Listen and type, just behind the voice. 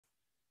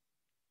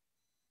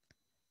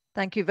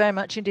Thank you very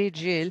much indeed,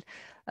 Gilles.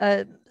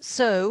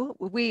 So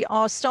we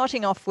are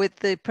starting off with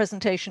the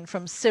presentation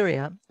from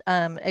Syria.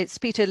 It's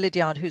Peter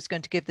Lydiard who's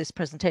going to give this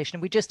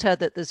presentation. We just heard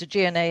that there's a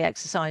GNA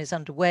exercise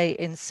underway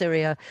in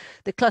Syria.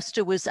 The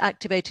cluster was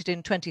activated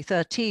in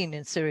 2013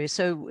 in Syria,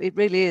 so it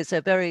really is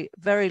a very,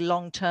 very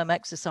long-term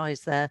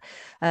exercise there.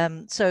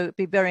 So it'd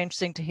be very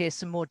interesting to hear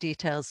some more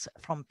details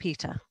from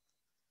Peter.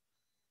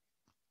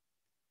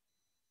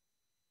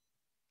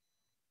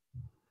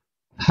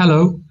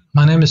 Hello,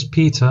 my name is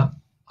Peter.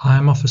 I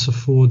am Officer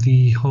for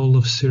the Whole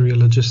of Syria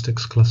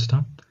Logistics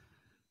Cluster.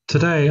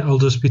 Today I'll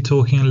just be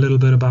talking a little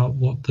bit about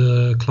what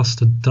the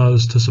cluster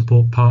does to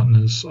support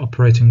partners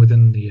operating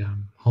within the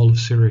Whole of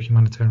Syria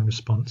humanitarian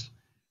response.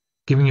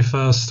 Giving you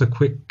first a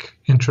quick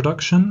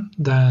introduction,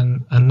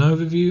 then an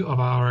overview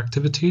of our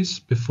activities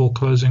before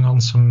closing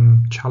on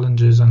some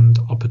challenges and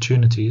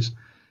opportunities,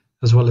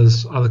 as well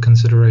as other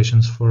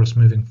considerations for us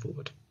moving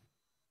forward.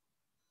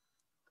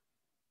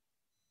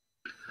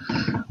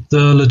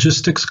 The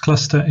logistics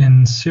cluster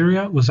in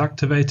Syria was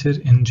activated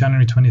in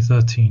January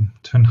 2013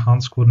 to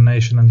enhance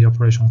coordination and the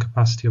operational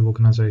capacity of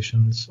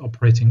organizations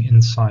operating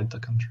inside the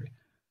country.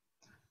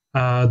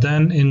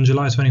 Then in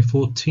July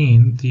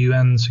 2014, the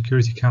UN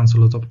Security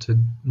Council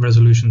adopted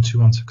Resolution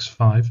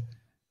 2165,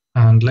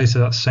 and later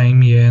that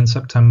same year in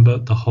September,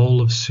 the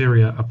Whole of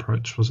Syria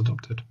approach was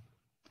adopted.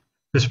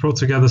 This brought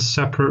together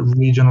separate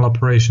regional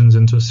operations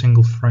into a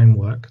single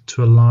framework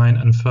to align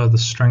and further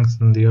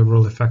strengthen the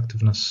overall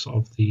effectiveness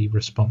of the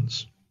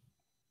response.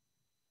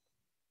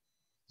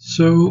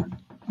 So,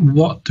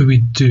 what do we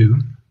do?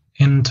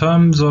 In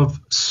terms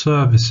of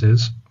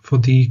services, for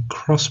the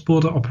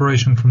cross-border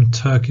operation from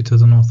Turkey to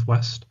the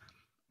northwest,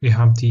 we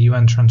have the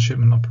UN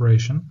transshipment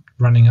operation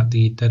running at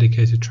the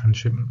dedicated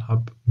transshipment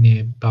hub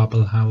near Bab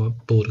el-Hawa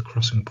border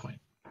crossing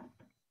point.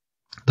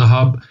 The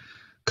hub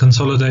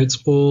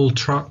consolidates all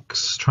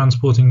trucks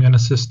transporting UN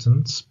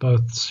assistance,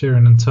 both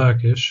Syrian and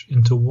Turkish,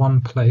 into one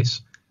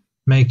place,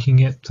 making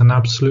it an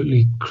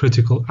absolutely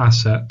critical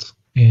asset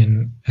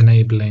in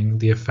enabling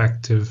the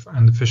effective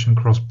and efficient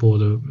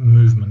cross-border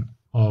movement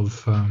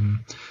of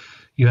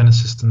UN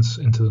assistance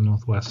into the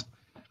northwest.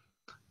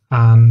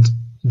 And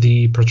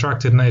the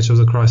protracted nature of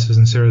the crisis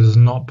in Syria does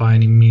not by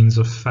any means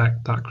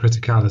affect that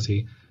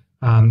criticality,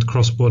 and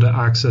cross-border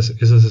access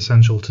is as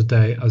essential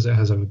today as it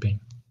has ever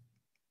been.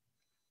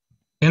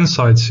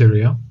 Inside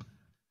Syria,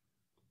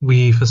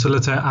 we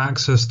facilitate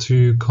access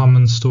to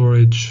common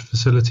storage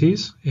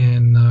facilities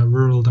in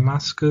rural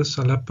Damascus,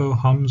 Aleppo,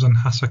 Homs and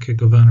Hasakeh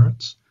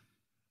governorates,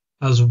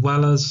 as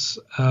well as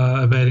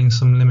availing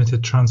some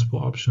limited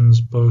transport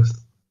options, both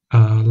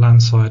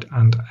landside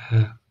and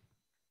air.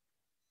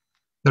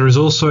 There is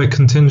also a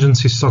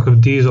contingency stock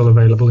of diesel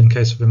available in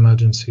case of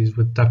emergencies,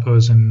 with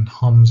depots in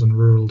Homs and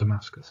rural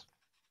Damascus.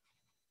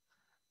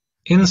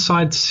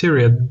 Inside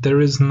Syria,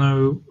 there is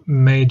no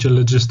major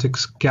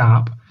logistics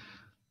gap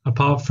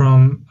apart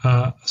from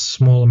a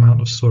small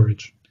amount of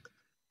storage.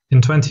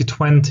 In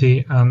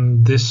 2020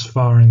 and this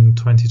far in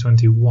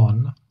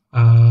 2021,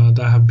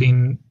 there have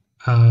been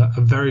a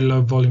very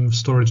low volume of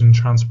storage and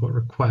transport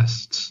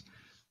requests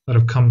that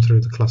have come through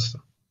the cluster.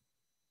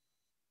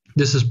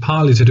 This is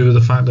partly to do with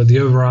the fact that the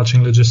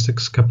overarching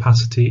logistics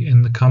capacity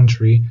in the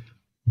country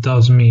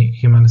does meet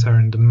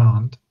humanitarian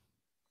demand,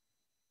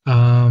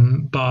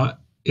 but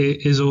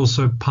it is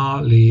also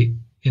partly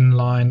in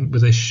line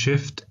with a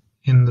shift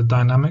in the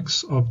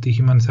dynamics of the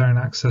humanitarian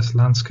access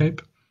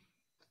landscape.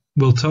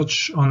 We'll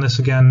touch on this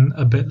again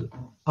a bit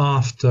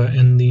after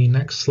in the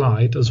next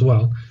slide as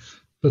well,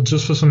 but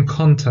just for some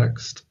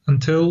context,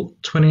 until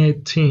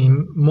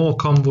 2018, more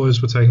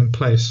convoys were taking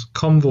place.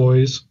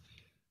 Convoys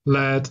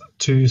led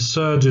to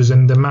surges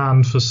in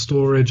demand for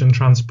storage and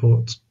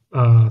transport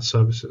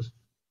services,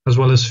 as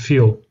well as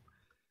fuel,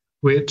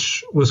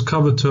 which was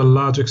covered to a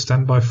large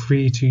extent by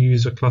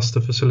free-to-user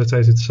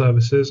cluster-facilitated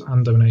services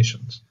and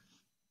donations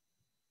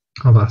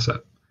of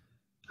asset.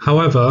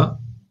 However,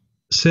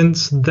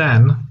 since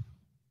then,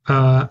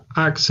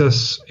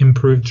 access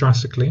improved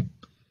drastically,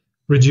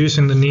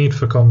 reducing the need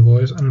for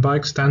convoys and, by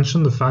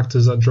extension, the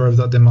factors that drove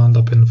that demand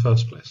up in the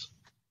first place.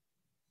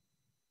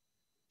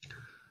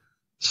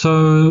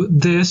 So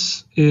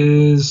this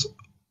is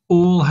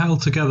all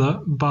held together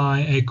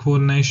by a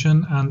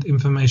coordination and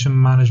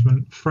information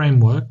management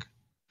framework,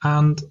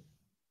 and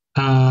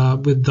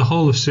with the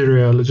Whole of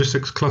Syria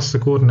Logistics Cluster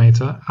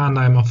Coordinator and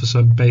IM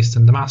Officer based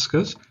in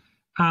Damascus,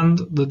 and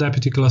the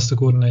Deputy Cluster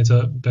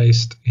Coordinator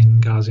based in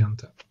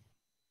Gaziantep.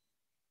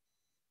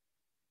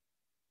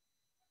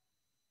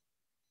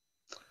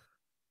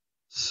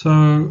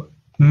 So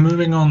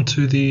moving on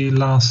to the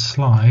last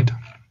slide,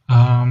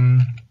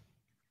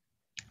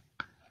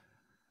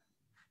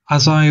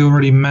 as I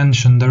already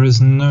mentioned, there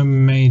is no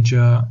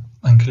major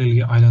and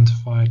clearly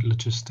identified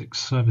logistics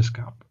service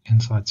gap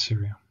inside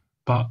Syria,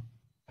 but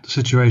the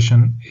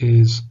situation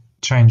is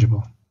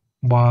changeable.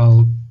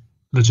 While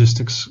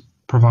logistics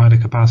provider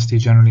capacity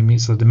generally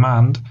meets the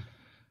demand,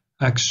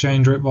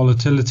 exchange rate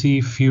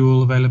volatility,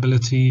 fuel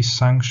availability,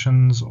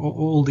 sanctions,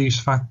 all these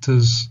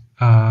factors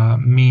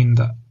mean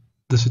that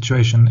the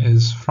situation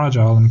is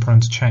fragile and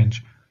prone to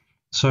change.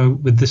 So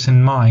with this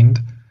in mind,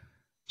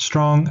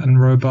 strong and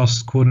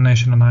robust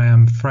coordination and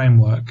IAM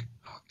framework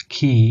are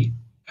key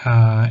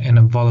in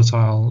a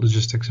volatile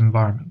logistics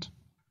environment.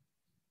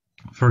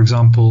 For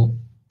example,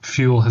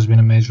 fuel has been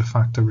a major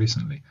factor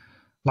recently.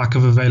 Lack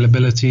of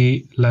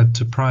availability led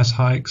to price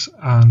hikes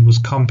and was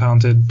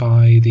compounded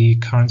by the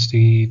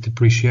currency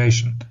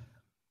depreciation.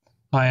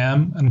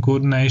 IAM and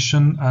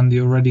coordination and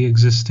the already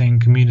existing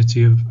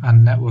community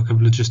and network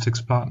of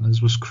logistics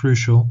partners was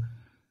crucial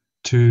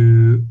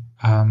to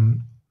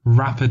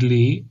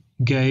rapidly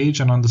gauge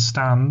and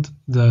understand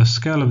the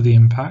scale of the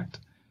impact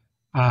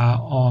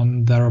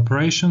on their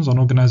operations, on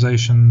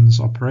organizations'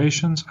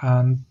 operations,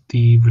 and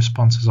the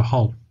response as a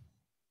whole.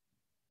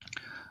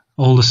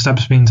 All the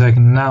steps being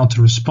taken now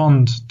to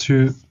respond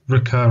to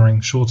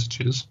recurring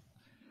shortages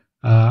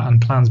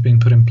and plans being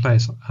put in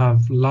place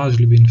have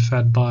largely been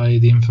fed by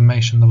the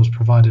information that was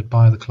provided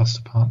by the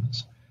cluster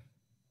partners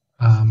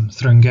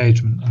through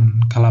engagement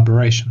and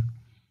collaboration.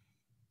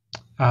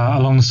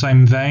 Along the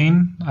same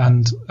vein,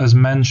 and as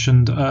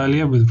mentioned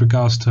earlier with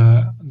regards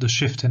to the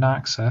shift in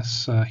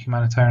access,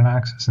 humanitarian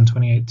access in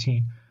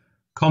 2018,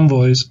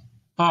 convoys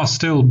are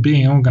still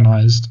being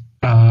organized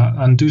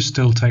and do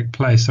still take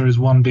place. There is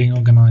one being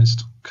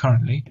organized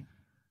currently.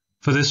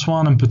 For this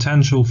one and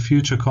potential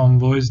future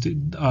convoys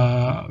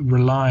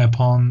rely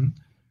upon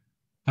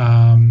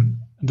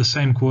the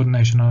same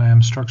coordination and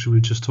IAM structure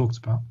we just talked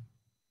about,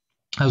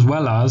 as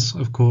well as,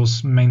 of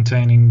course,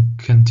 maintaining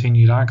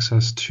continued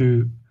access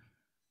to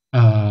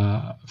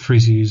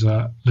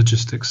free-to-user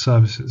logistics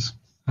services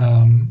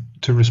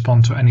to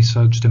respond to any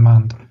surge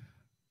demand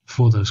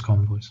for those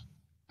convoys.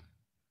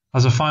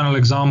 As a final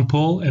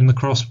example, in the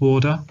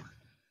cross-border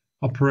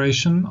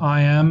operation,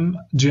 IAM,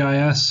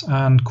 GIS,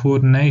 and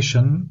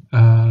coordination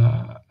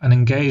and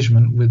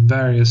engagement with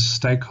various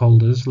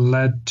stakeholders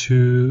led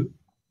to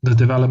the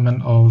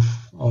development of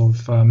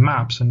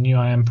maps and new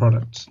IAM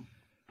products.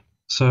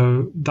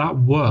 So that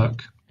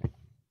work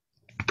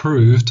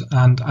proved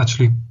and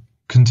actually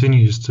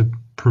continues to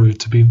prove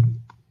to be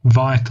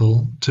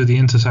vital to the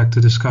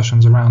intersector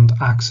discussions around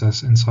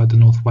access inside the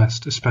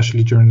Northwest,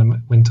 especially during the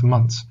winter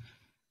months.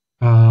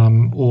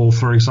 Or,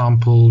 for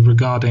example,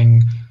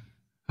 regarding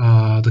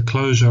the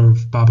closure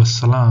of Bab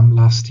es-Salam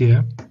last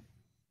year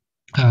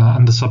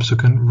and the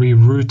subsequent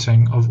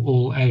rerouting of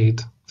all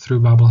aid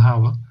through Bab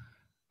el-Hawa,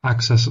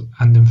 access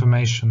and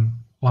information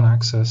on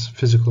access,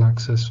 physical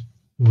access,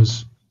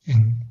 was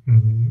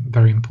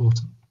very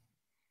important.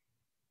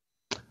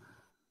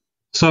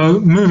 So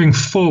moving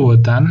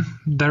forward then,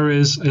 there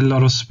is a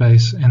lot of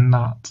space in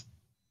that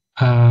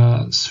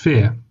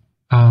sphere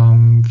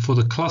for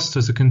the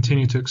cluster to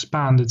continue to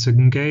expand its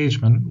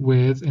engagement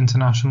with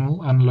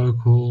international and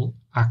local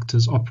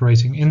actors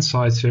operating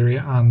inside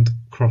Syria and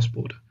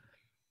cross-border.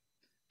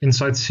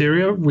 Inside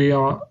Syria, we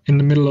are in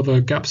the middle of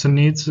a gaps and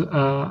needs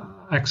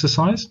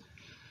exercise.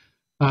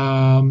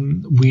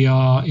 We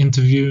are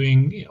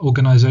interviewing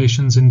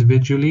organizations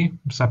individually,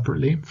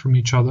 separately from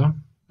each other,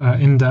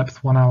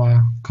 in-depth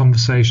 1-hour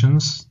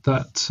conversations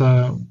that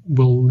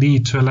will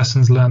lead to a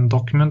lessons learned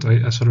document,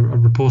 a sort of a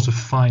report of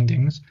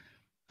findings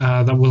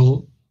that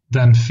will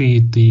then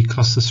feed the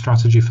cluster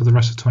strategy for the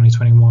rest of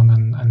 2021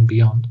 and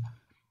beyond.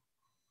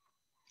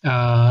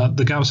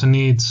 The gaps and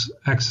needs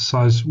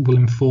exercise will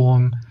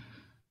inform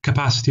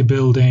capacity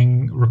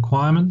building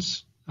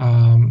requirements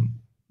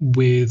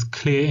with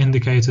clear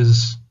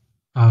indicators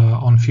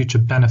on future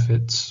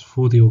benefits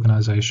for the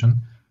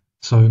organization.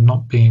 So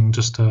not being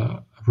just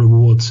a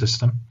reward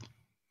system,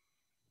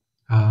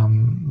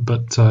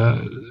 but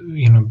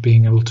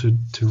being able to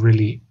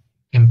really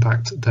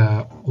impact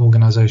their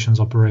organization's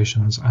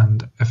operations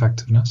and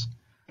effectiveness.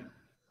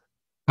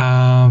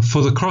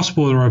 For the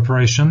cross-border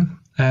operation,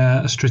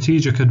 a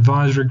strategic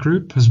advisory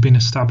group has been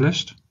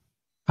established,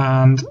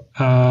 and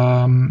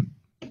a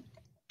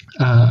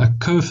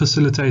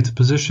co-facilitator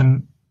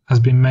position has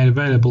been made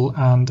available,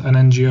 and an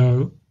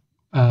NGO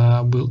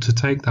to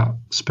take that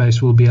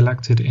space will be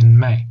elected in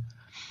May.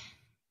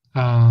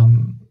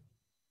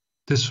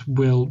 This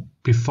will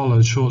be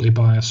followed shortly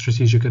by a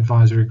strategic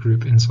advisory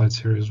group inside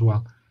Syria as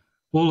well.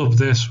 All of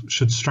this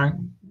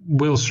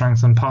will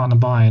strengthen partner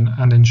buy-in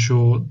and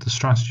ensure the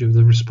strategy of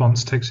the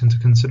response takes into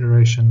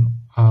consideration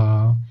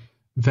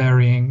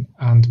varying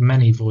and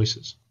many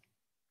voices.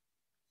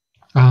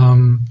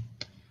 And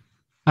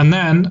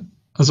then,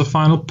 as a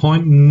final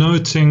point,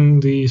 noting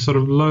the sort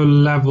of low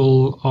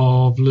level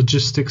of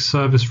logistics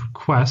service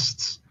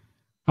requests,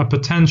 a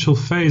potential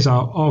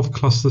phase-out of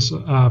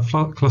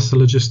cluster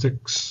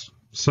logistics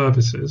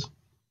services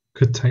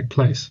could take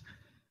place.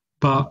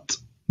 But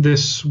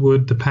this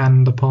would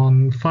depend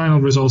upon final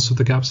results of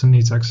the gaps and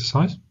needs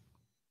exercise.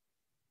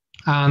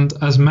 And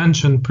as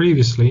mentioned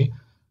previously,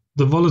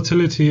 the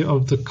volatility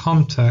of the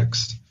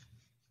context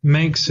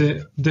makes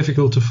it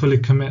difficult to fully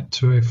commit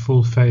to a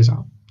full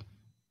phase-out.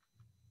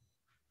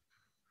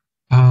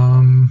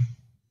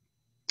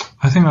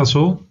 I think that's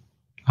all.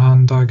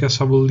 And I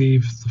guess I will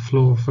leave the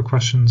floor for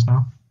questions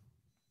now.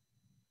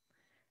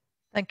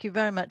 Thank you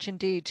very much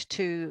indeed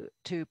to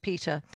Peter.